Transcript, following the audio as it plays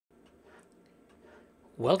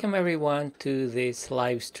Welcome everyone to this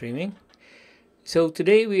live streaming. So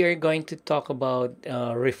today we are going to talk about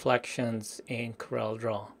reflections in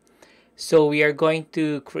CorelDraw. So we are going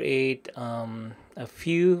to create a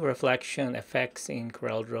few reflection effects in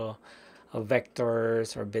CorelDraw,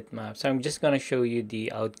 vectors or bitmaps. So I'm just going to show you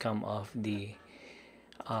the outcome of the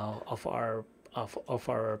of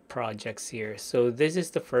our projects here. So this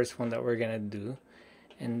is the first one that we're gonna do,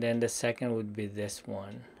 and then the second would be this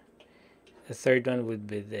one. The third one would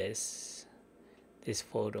be this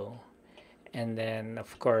photo, and then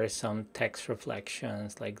of course some text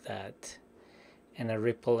reflections like that, and a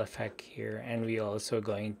ripple effect here. And we also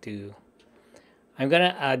going to I'm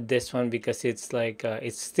gonna add this one because it's like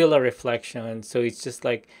it's still a reflection, so it's just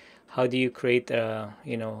like how do you create a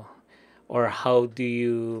or how do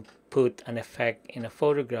you put an effect in a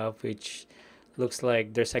photograph which looks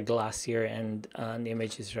like there's a glass here and an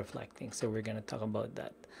image is reflecting. So we're gonna talk about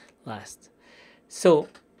that last. So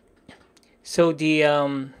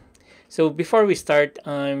before we start,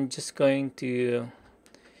 I'm just going to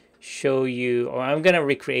show you, or I'm gonna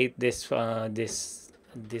recreate this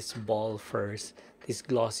this ball first, this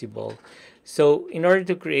glossy ball. So in order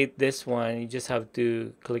to create this one, you just have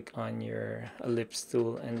to click on your ellipse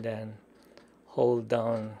tool and then hold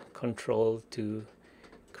down Control to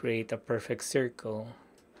create a perfect circle.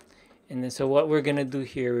 And then so what we're gonna do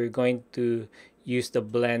here, we're going to use the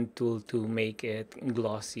blend tool to make it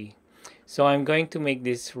glossy. So I'm going to make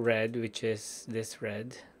this red, which is this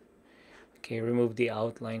red. Okay, remove the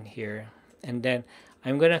outline here, and then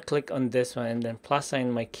I'm gonna click on this one and then plus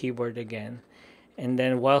sign my keyboard again, and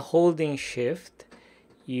then while holding shift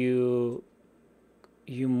you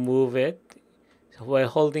move it. So while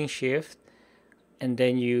holding shift, and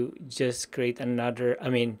then you just create another,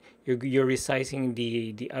 you're resizing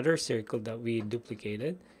the other circle that we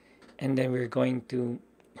duplicated, and then we're going to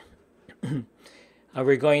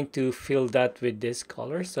fill that with this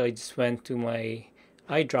color. So I just went to my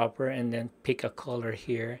eyedropper and then pick a color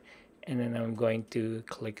here, and then I'm going to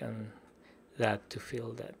click on that to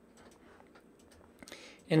fill that,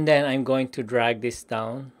 and then I'm going to drag this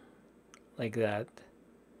down like that.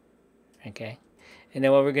 Okay, and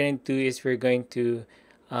then what we're going to do is we're going to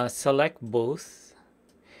select both,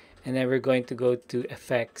 and then we're going to go to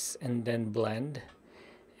effects and then blend,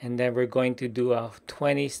 and then we're going to do a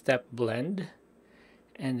 20-step blend,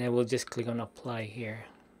 and then we'll just click on apply here.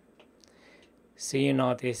 So you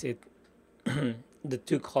notice it the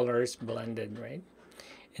two colors blended, right?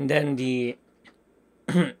 And then the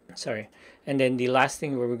sorry, and then the last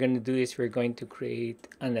thing what we're going to do is we're going to create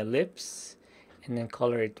an ellipse and then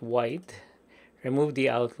color it white. Remove the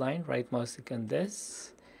outline, right mouse click on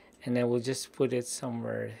this, and then we'll just put it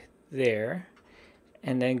somewhere there,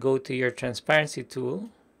 and then go to your transparency tool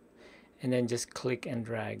and then just click and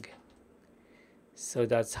drag. So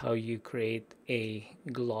that's how you create a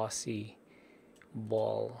glossy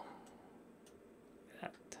ball.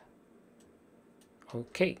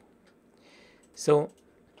 Okay, so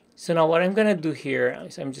now what I'm gonna do here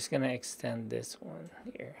is I'm just gonna extend this one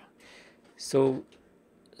here. So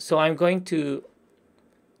I'm going to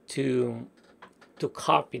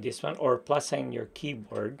copy this one, or plus sign your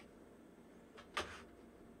keyboard,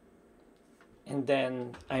 and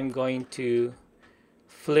then I'm going to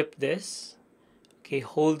flip this. Okay,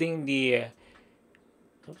 holding the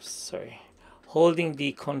holding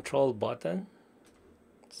the control button.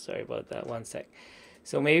 Sorry about that, one sec.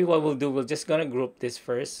 So maybe what we'll do, we're just gonna group this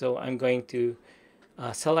first. So I'm going to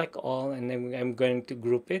select all, and then I'm going to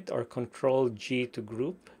group it, or Control G to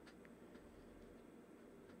group,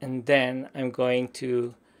 and then I'm going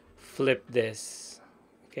to flip this.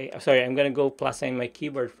 Okay, sorry, I'm gonna go plus sign my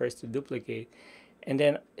keyboard first to duplicate, and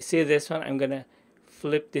then see this one, I'm gonna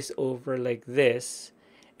flip this over like this.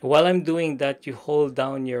 While I'm doing that, you hold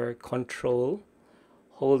down your control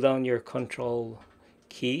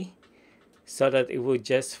key, so that it will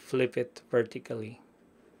just flip it vertically.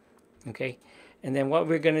 Okay, and then what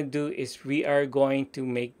we're gonna do is we are going to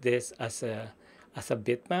make this as a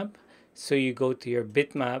bitmap. So you go to your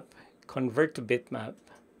bitmap, convert to bitmap,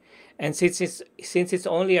 and since it's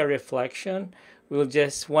only a reflection, we'll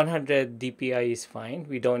just 100 dpi is fine.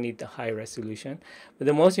 We don't need the high resolution, but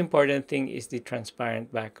the most important thing is the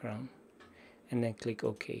transparent background, and then click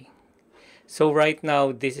OK. So right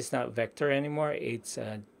now this is not vector anymore, it's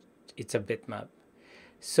a bitmap.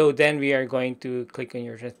 So then we are going to click on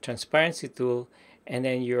your transparency tool, and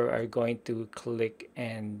then you are going to click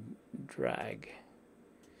and drag.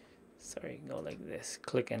 Sorry, go like this,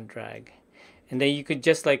 click and drag, and then you could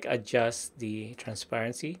just like adjust the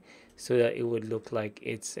transparency so that it would look like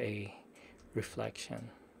it's a reflection.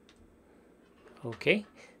 Okay,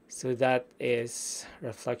 So that is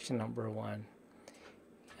reflection number one.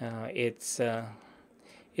 It's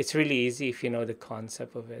really easy if you know the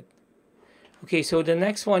concept of it. Okay, so the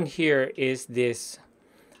next one here is this.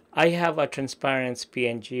 I have a transparent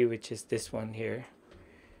PNG, which is this one here.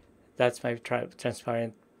 That's my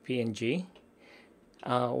transparent PNG.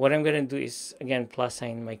 What I'm going to do is, again, plus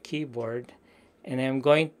sign my keyboard, and I'm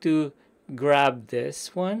going to grab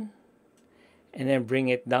this one and then bring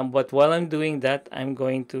it down. But while I'm doing that, I'm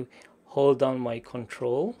going to hold down my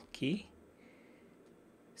control key,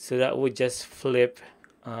 so that would just flip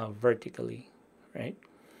vertically, right?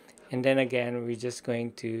 And then again, we're just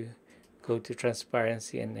going to go to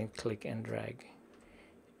transparency and then click and drag.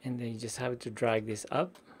 And then you just have to drag this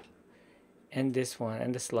up, and this one,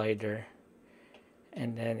 and the slider.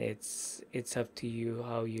 And then it's up to you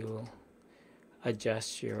how you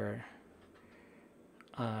adjust your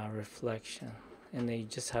reflection. And then you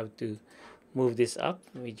just have to move this up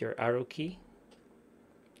with your arrow key,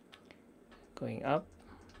 going up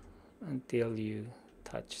until you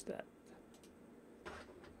touch that.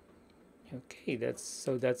 Okay, that's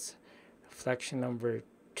reflection number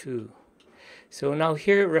 2. So now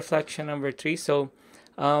here, reflection number 3. So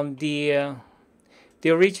the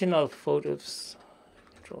original photos,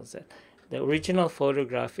 Control Z. The original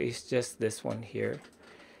photograph is just this one here,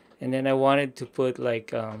 and then I wanted to put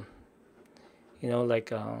like you know,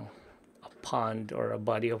 like a pond or a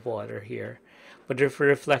body of water here, but the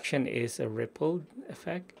reflection is a rippled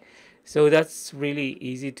effect. So that's really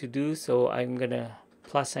easy to do. So I'm gonna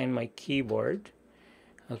plus sign my keyboard,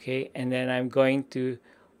 okay, and then I'm going to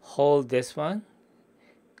hold this one,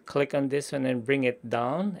 click on this one and bring it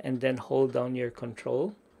down, and then hold down your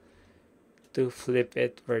control to flip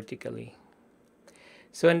it vertically.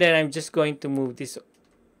 So, and then I'm just going to move this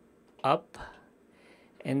up,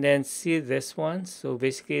 and then see this one. So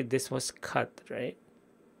basically this was cut, right?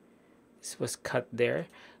 This was cut there.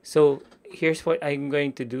 So here's what I'm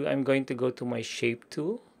going to do. I'm going to go to my shape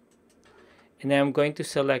tool, and I'm going to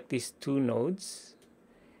select these 2 nodes,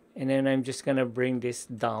 and then I'm just gonna bring this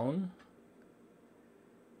down,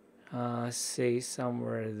 say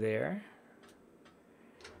somewhere there.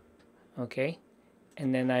 Okay,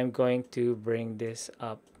 and then I'm going to bring this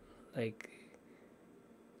up like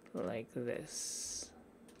this.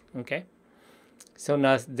 Okay, so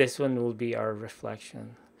now this one will be our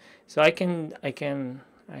reflection. So I can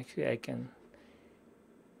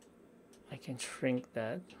shrink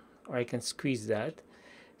that, or I can squeeze that.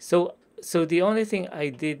 So the only thing I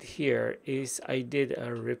did here is I did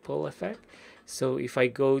a ripple effect. So if you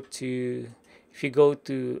go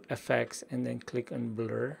to effects and then click on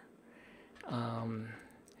blur,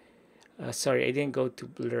 sorry, I didn't go to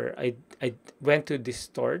blur. I went to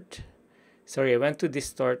distort. Sorry, I went to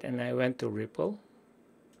distort and I went to ripple.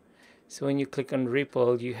 So when you click on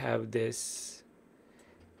ripple, you have this.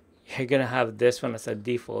 You're gonna have this one as a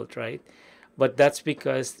default, right? But that's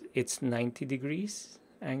because it's 90 degrees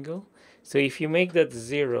angle. So if you make that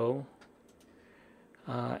 0,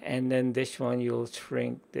 and then this one, you'll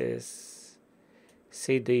shrink this.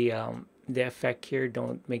 Say the effect here,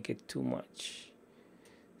 don't make it too much.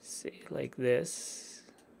 Say like this,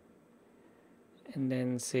 and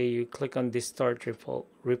then say you click on distort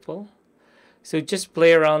ripple. So just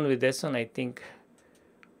play around with this one. I think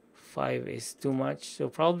 5 is too much, so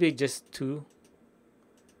probably just 2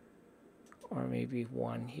 or maybe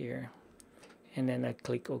 1 here, and then I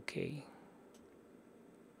click OK.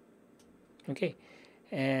 Okay,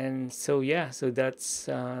 and so yeah, so that's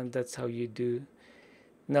how you do.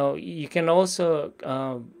 Now you can also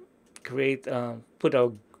create put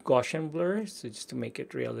a Gaussian blur, so just to make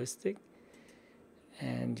it realistic,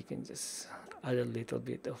 and you can just add a little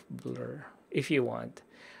bit of blur if you want,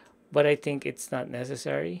 but I think it's not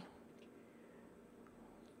necessary.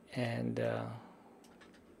 And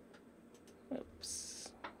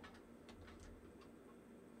oops,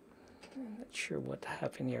 I'm not sure what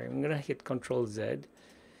happened here. I'm gonna hit Control Z.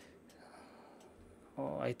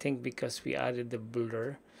 Oh, I think because we added the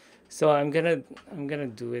blur. So I'm gonna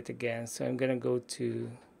do it again. So I'm gonna go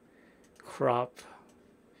to crop,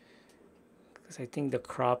 because I think the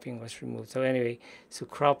cropping was removed. So anyway, so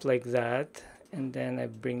crop like that, and then I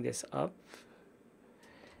bring this up,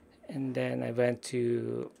 and then I went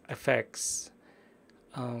to effects,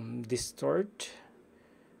 distort,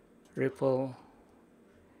 ripple,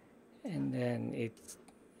 and then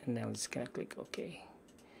I'm just gonna click OK,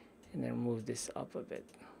 and then move this up a bit.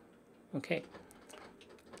 Okay,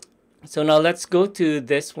 so now let's go to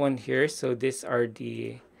this one here. So these are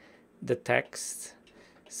the text.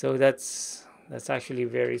 So that's actually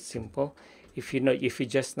very simple if you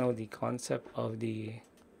just know the concept of the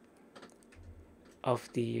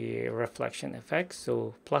the reflection effect.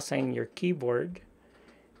 So plus sign your keyboard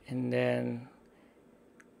and then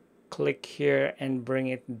click here and bring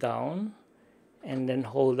it down, and then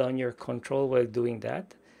hold down your control while doing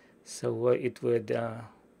that. So it would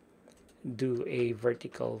do a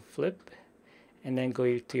vertical flip, and then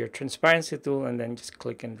go to your transparency tool and then just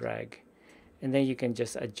click and drag, and then you can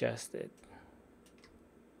just adjust it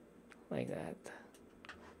like that.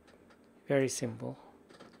 Very simple.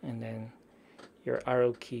 And then your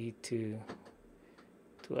arrow key to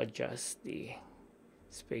adjust the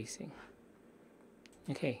spacing.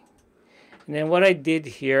 Okay, and then what I did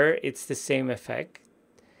here, it's the same effect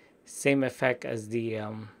as the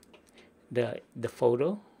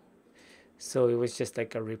photo. So it was just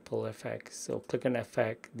like a ripple effect. So click on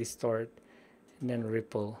effect, distort, and then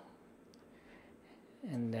ripple,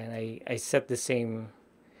 and then I set the same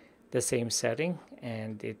setting,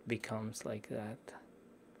 and it becomes like that.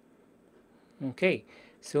 Okay,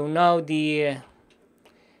 so now the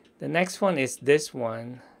next one is this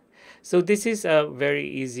one. So this is a very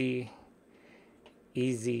easy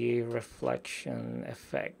reflection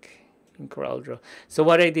effect in CorelDraw. So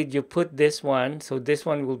what I did, you put this one, so this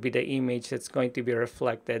one will be the image that's going to be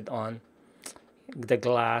reflected on the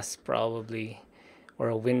glass probably, or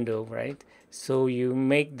a window, right? So you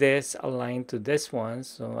make this align to this one.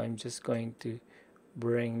 So I'm just going to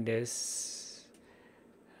bring this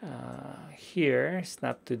here,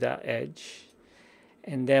 snap to that edge,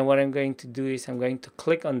 and then what I'm going to do is I'm going to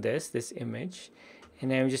click on this image,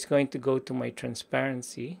 and I'm just going to go to my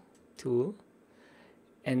transparency tool,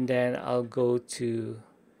 and then I'll go to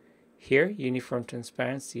here, uniform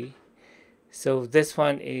transparency. So this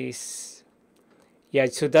one is, yeah,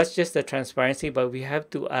 so that's just the transparency, but we have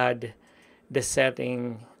to add the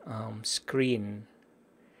setting screen.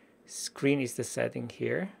 Screen is the setting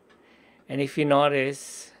here, and if you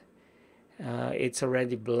notice, it's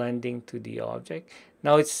already blending to the object.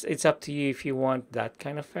 Now it's up to you if you want that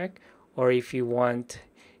kind of effect, or if you want,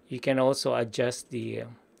 you can also adjust the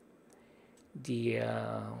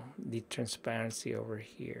transparency over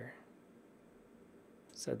here.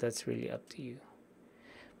 So that's really up to you.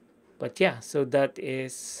 But yeah, so that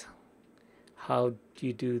is how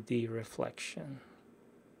you do the reflection.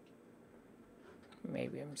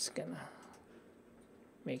 Maybe I'm just gonna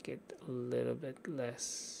make it a little bit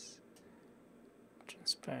less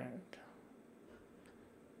transparent.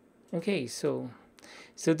 Okay, so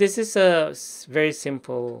this is a very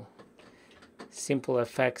simple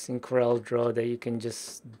effects in CorelDraw that you can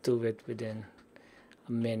just do it within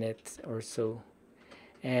a minute or so.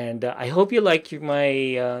 And I hope you like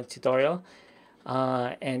my tutorial.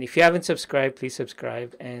 And if you haven't subscribed, please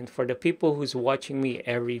subscribe. And for the people who's watching me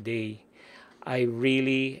every day, I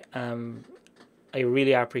really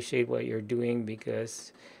appreciate what you're doing,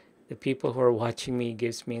 because the people who are watching me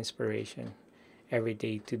gives me inspiration every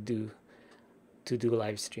day to do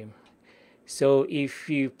live stream. So if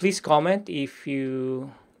you please comment if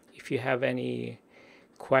you have any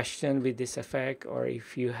question with this effect, or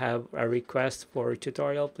if you have a request for a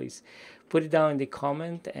tutorial, please put it down in the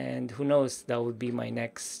comment, and who knows, that would be my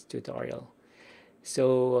next tutorial.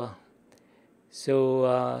 So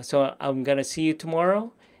I'm gonna see you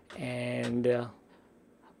tomorrow, and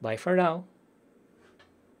bye for now.